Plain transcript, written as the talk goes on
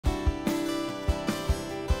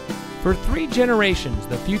For 3 generations,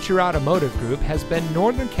 the Future Automotive Group has been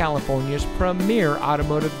Northern California's premier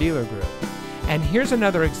automotive dealer group. And here's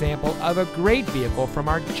another example of a great vehicle from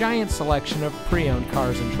our giant selection of pre-owned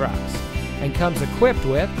cars and trucks. And comes equipped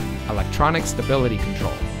with electronic stability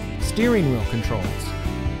control, steering wheel controls,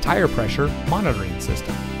 tire pressure monitoring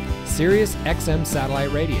system, Sirius XM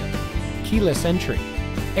satellite radio, keyless entry,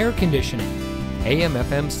 air conditioning,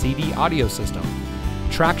 AM/FM CD audio system,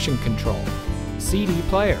 traction control, CD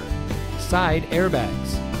player, side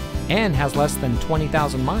airbags, and has less than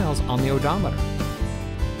 20,000 miles on the odometer.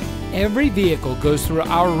 Every vehicle goes through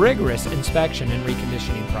our rigorous inspection and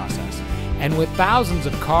reconditioning process, and with thousands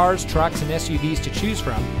of cars, trucks, and SUVs to choose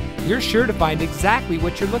from, you're sure to find exactly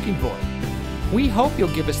what you're looking for. We hope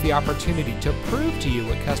you'll give us the opportunity to prove to you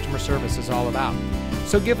what customer service is all about.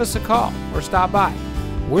 So give us a call or stop by.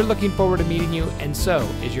 We're looking forward to meeting you, and so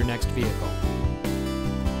is your next vehicle.